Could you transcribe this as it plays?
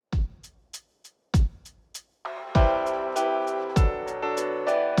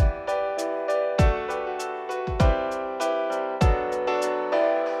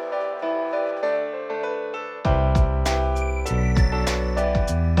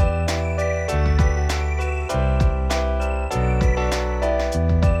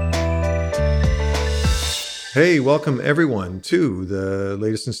Hey, welcome everyone to the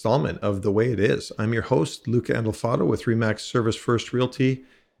latest installment of The Way It Is. I'm your host, Luca Andelfato with Remax Service First Realty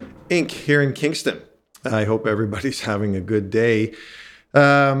Inc. here in Kingston. I hope everybody's having a good day.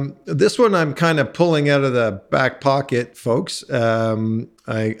 This one I'm kind of pulling out of the back pocket, folks. I'm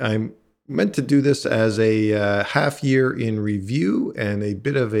meant to do this as a half year in review and a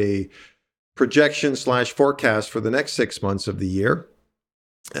bit of a projection slash forecast for the next 6 months of the year.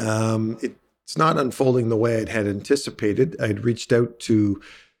 It's not unfolding the way I'd had anticipated. I'd reached out to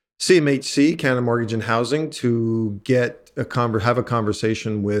CMHC, Canada Mortgage and Housing, to have a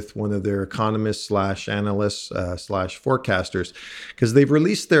conversation with one of their economists slash analysts slash forecasters, because they've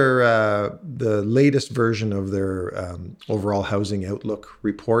released the latest version of their overall housing outlook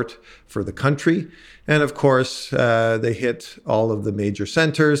report for the country, and of course they hit all of the major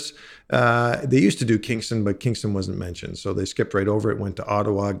centers. They used to do Kingston, but Kingston wasn't mentioned, so they skipped right over it. Went to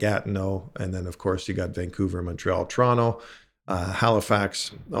Ottawa, Gatineau, and then of course you got Vancouver, Montreal, Toronto.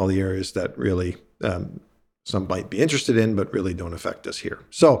 Halifax, all the areas that really some might be interested in, but really don't affect us here.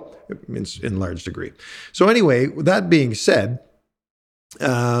 So in large degree. So anyway, that being said,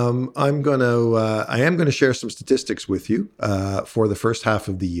 I am going to share some statistics with you for the first half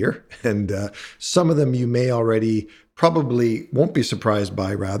of the year, and some of them you may already probably won't be surprised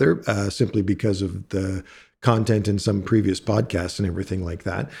by, rather, simply because of the content in some previous podcasts and everything like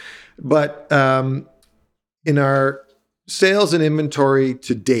that. But in our sales and inventory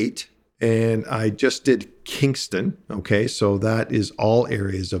to date, and I just did Kingston, okay, so that is all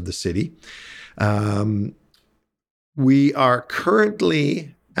areas of the city. We are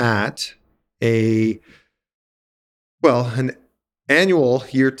currently at an annual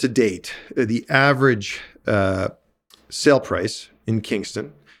year to date. The average sale price in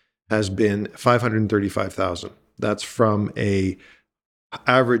Kingston has been $535,000. That's from a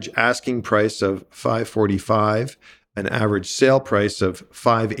average asking price of $545,000, an average sale price of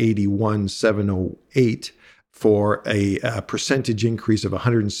 $581,708, for a percentage increase of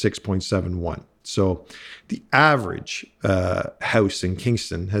 106.71. So the average house in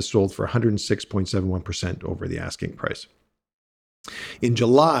Kingston has sold for 106.71% over the asking price. In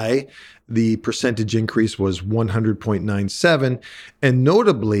July, the percentage increase was 100.97, and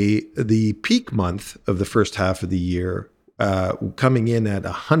notably, the peak month of the first half of the year, coming in at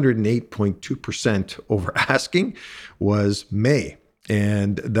 108.2% over asking, was May.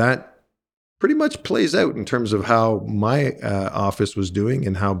 And that pretty much plays out in terms of how my office was doing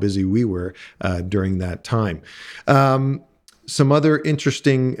and how busy we were during that time. Some other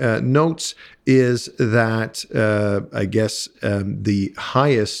interesting notes is that I guess the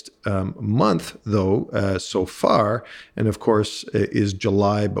highest month, though, so far, and of course, is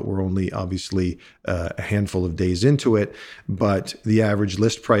July, but we're only obviously a handful of days into it. But the average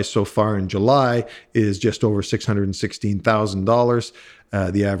list price so far in July is just over $616,000.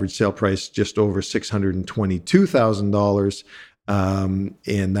 The average sale price just over $622,000.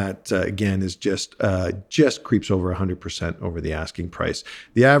 And that, again, is just creeps over 100% over the asking price.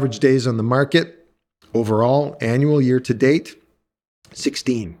 The average days on the market overall, annual year to date,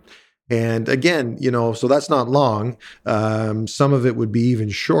 16. And again, so that's not long. Some of it would be even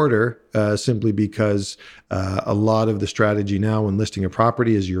shorter, simply because a lot of the strategy now when listing a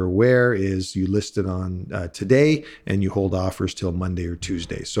property, as you're aware, is you list it on today and you hold offers till Monday or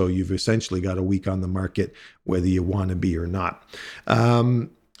Tuesday. So you've essentially got a week on the market, whether you want to be or not.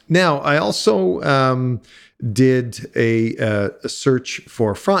 Now, I also did a search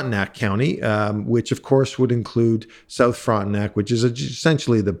for Frontenac County, which of course would include South Frontenac, which is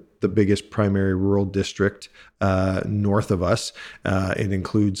essentially the biggest primary rural district north of us. It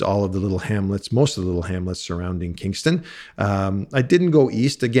includes all of the little hamlets, most of the little hamlets surrounding Kingston. I didn't go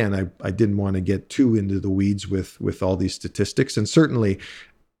east. Again, I didn't want to get too into the weeds with all these statistics, and certainly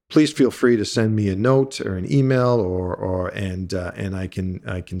please feel free to send me a note or an email, and I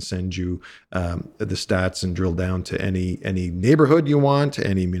can send you the stats and drill down to any neighborhood you want,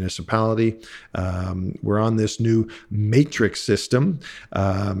 any municipality. We're on this new matrix system.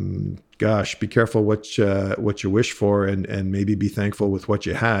 Gosh, be careful what you wish for, and maybe be thankful with what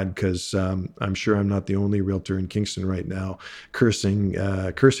you had, because I'm sure I'm not the only realtor in Kingston right now cursing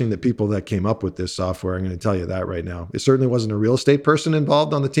the people that came up with this software. I'm going to tell you that right now. It certainly wasn't a real estate person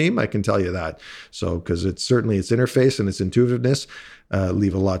involved on the team, I can tell you that. So, because it's certainly its interface and its intuitiveness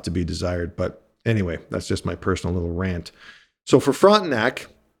leave a lot to be desired. But anyway, that's just my personal little rant. So for Frontenac,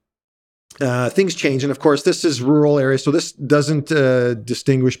 things change. And of course, this is rural area. So this doesn't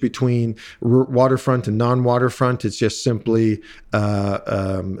distinguish between waterfront and non-waterfront. It's just simply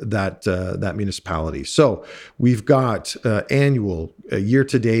that municipality. So we've got annual a year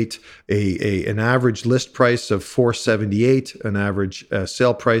to date, an average list price of 478, an average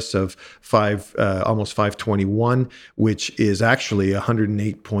sale price of almost 521, which is actually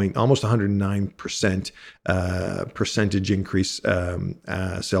 108 almost 109% percentage increase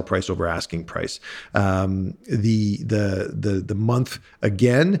sale price over asking price. The month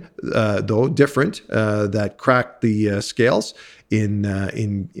again, though different, that cracked the scales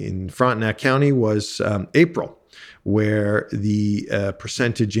in Frontenac County was April, where the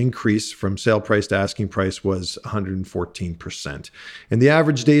percentage increase from sale price to asking price was 114%. And the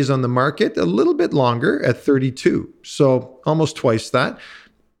average days on the market, a little bit longer at 32. So almost twice that.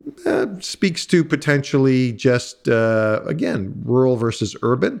 Speaks to potentially just, again, rural versus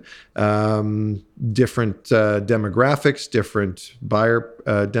urban, different demographics, different buyer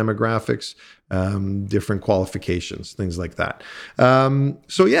demographics, different qualifications, things like that.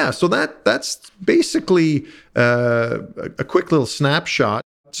 So that's basically a quick little snapshot.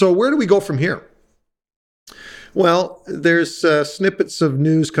 So where do we go from here? Well, there's snippets of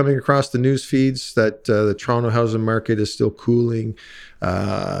news coming across the news feeds that the Toronto housing market is still cooling,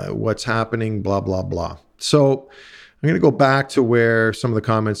 what's happening, blah, blah, blah. So I'm going to go back to where some of the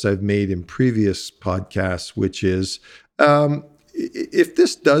comments I've made in previous podcasts, which is if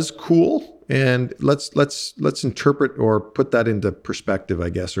this does cool, and let's interpret or put that into perspective, I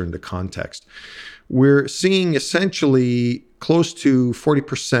guess, or into context. We're seeing essentially close to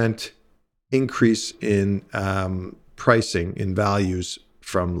 40% increase in pricing in values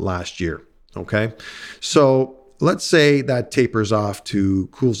from last year. Okay. So let's say that cools off to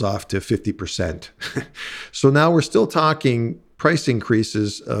 50%. So now we're still talking price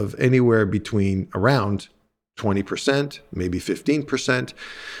increases of anywhere between around 20%, maybe 15%.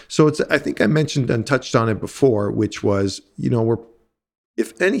 So I think I mentioned and touched on it before, which was,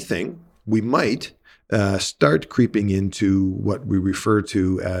 if anything, we might start creeping into what we refer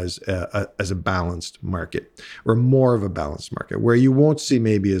to as a balanced market, or more of a balanced market, where you won't see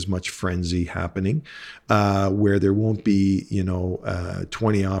maybe as much frenzy happening, where there won't be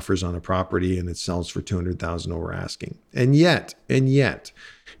 20 offers on a property and it sells for $200,000 over asking. And yet,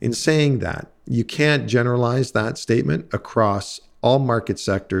 in saying that, you can't generalize that statement across all market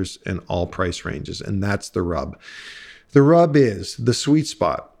sectors and all price ranges, and that's the rub. The rub is the sweet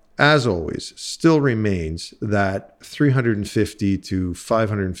spot, as always, still remains that $350,000 to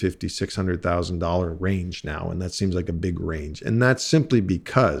 $550,000, $600,000 range now. And that seems like a big range. And that's simply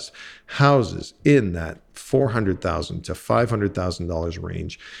because houses in that $400,000 to $500,000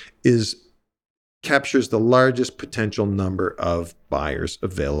 range captures the largest potential number of buyers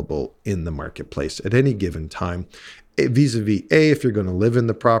available in the marketplace at any given time. Vis-a-vis A, if you're going to live in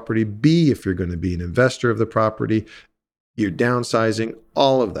the property, B, if you're going to be an investor of the property, you're downsizing,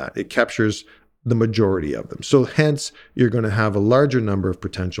 all of that. It captures the majority of them. So hence, you're going to have a larger number of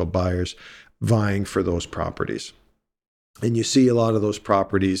potential buyers vying for those properties. And you see a lot of those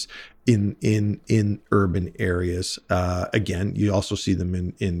properties in urban areas. Again, you also see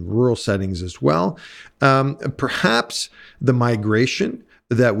them in rural settings as well. Perhaps the migration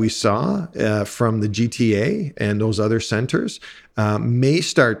that we saw from the GTA and those other centers may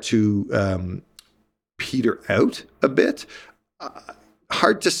start to peter out a bit.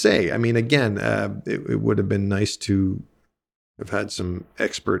 Hard to say. I mean, again, it would have been nice to have had some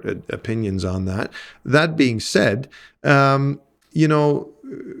expert opinions on that. That being said, I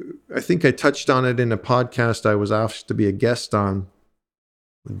think I touched on it in a podcast I was asked to be a guest on,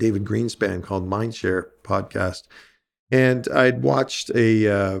 David Greenspan, called Mindshare podcast. And I'd watched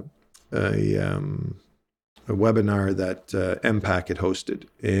a webinar that MPAC had hosted,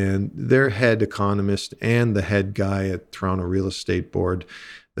 and their head economist and the head guy at Toronto Real Estate Board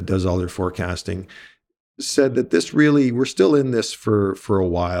that does all their forecasting said that we're still in this for a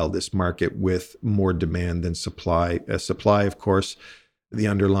while, this market with more demand than supply. Supply, of course, the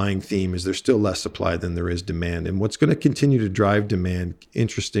underlying theme is there's still less supply than there is demand. And what's going to continue to drive demand,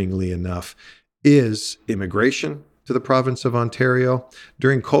 interestingly enough, is immigration to the province of Ontario.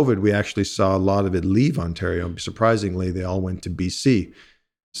 During COVID, we actually saw a lot of it leave Ontario. Surprisingly, they all went to BC.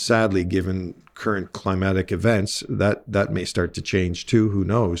 Sadly, given current climatic events, that may start to change too. Who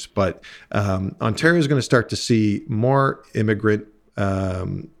knows? But Ontario is going to start to see more immigrant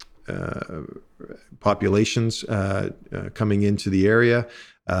populations coming into the area.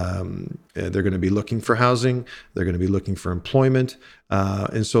 They're going to be looking for housing. They're going to be looking for employment.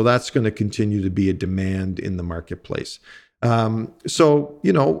 And so that's going to continue to be a demand in the marketplace. So,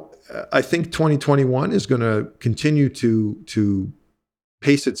 I think 2021 is going to continue to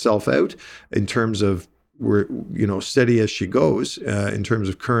pace itself out in terms of steady as she goes in terms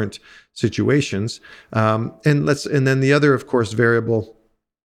of current situations. And then the other, of course, variable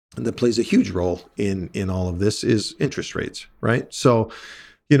that plays a huge role in all of this is interest rates, right? So,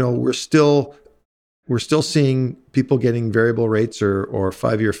 we're still seeing people getting variable rates or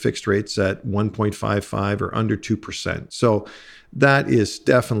 5-year fixed rates at 1.55 or under 2%. So that is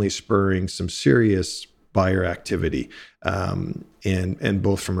definitely spurring some serious buyer activity, and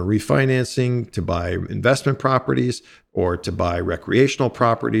both from a refinancing to buy investment properties or to buy recreational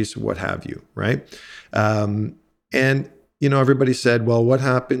properties, what have you, right? And everybody said, well, what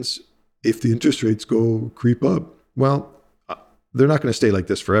happens if the interest rates creep up? Well, they're not going to stay like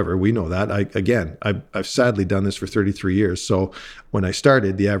this forever. We know that. I've sadly done this for 33 years. So when I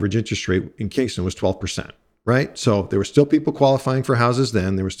started, the average interest rate in Kingston was 12%. Right? So there were still people qualifying for houses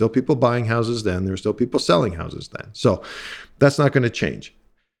then. There were still people buying houses then. There were still people selling houses then. So that's not going to change.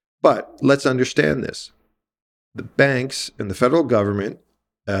 But let's understand this. The banks and the federal government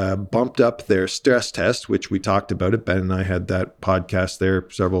bumped up their stress test, which we talked about it. Ben and I had that podcast there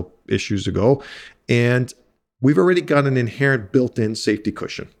several issues ago. And we've already got an inherent built-in safety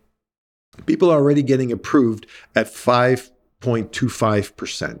cushion. People are already getting approved at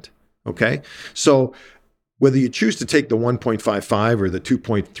 5.25%. Okay? So whether you choose to take the 1.55 or the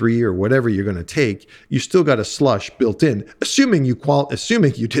 2.3 or whatever you're going to take, you still got a slush built in, assuming you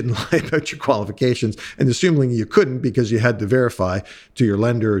didn't lie about your qualifications, and assuming you couldn't because you had to verify to your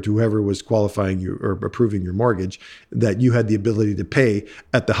lender or to whoever was qualifying you or approving your mortgage that you had the ability to pay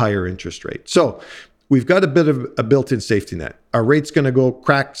at the higher interest rate. So we've got a bit of a built-in safety net. Our rate's going to go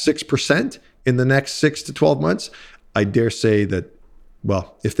crack 6% in the next 6 to 12 months. I dare say that,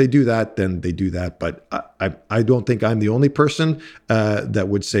 well, if they do that, then they do that. But I don't think I'm the only person that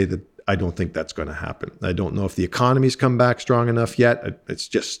would say that I don't think that's going to happen. I don't know if the economy's come back strong enough yet. It's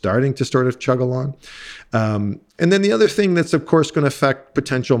just starting to sort of chug along. And then the other thing that's, of course, going to affect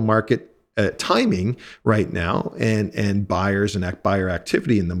potential market timing right now and buyers and buyer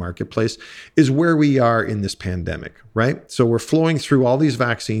activity in the marketplace is where we are in this pandemic, right? So we're flowing through all these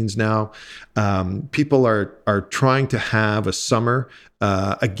vaccines now. People are trying to have a summer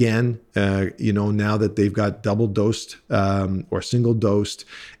again, now that they've got double dosed or single dosed.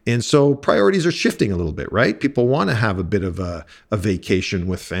 And so priorities are shifting a little bit, right? People want to have a bit of a vacation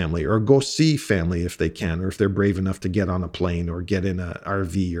with family or go see family if they can, or if they're brave enough to get on a plane or get in an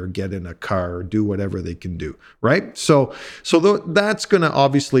RV or get in a car or do whatever they can do, right? So that's going to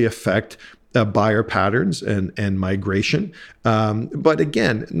obviously affect buyer patterns and migration. But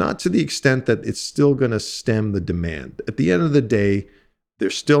again, not to the extent that it's still going to stem the demand. At the end of the day,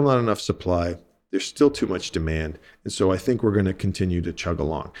 there's still not enough supply. There's still too much demand. And so I think we're going to continue to chug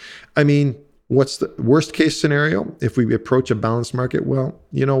along. I mean, what's the worst case scenario if we approach a balanced market? Well,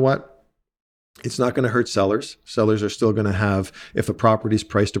 you know what? It's not going to hurt sellers. Sellers are still going to have, if a property is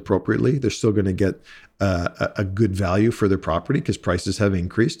priced appropriately, they're still going to get a good value for their property because prices have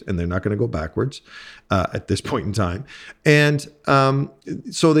increased and they're not going to go backwards at this point in time. And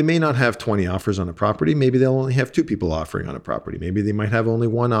so they may not have 20 offers on a property. Maybe they'll only have 2 people offering on a property. Maybe they might have only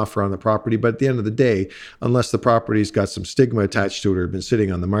 1 offer on the property. But at the end of the day, unless the property's got some stigma attached to it or been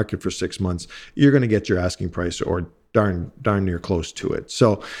sitting on the market for 6 months, you're going to get your asking price or darn near close to it.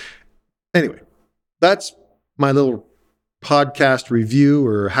 So anyway, that's my little podcast review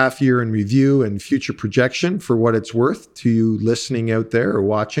or half year in review and future projection for what it's worth to you listening out there or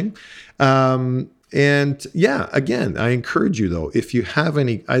watching. And yeah, again, I encourage you though, if you have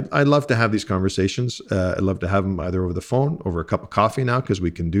any, I love to have these conversations. I love to have them either over the phone, over a cup of coffee now, because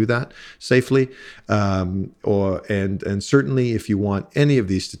we can do that safely. And certainly if you want any of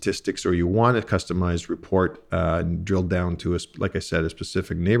these statistics or you want a customized report and drill down to like I said, a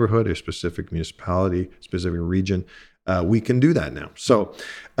specific neighborhood, a specific municipality, specific region, we can do that now. So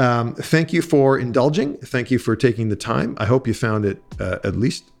thank you for indulging. Thank you for taking the time. I hope you found it at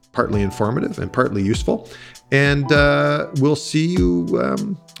least partly informative and partly useful. And we'll see you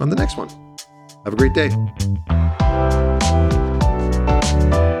on the next one. Have a great day.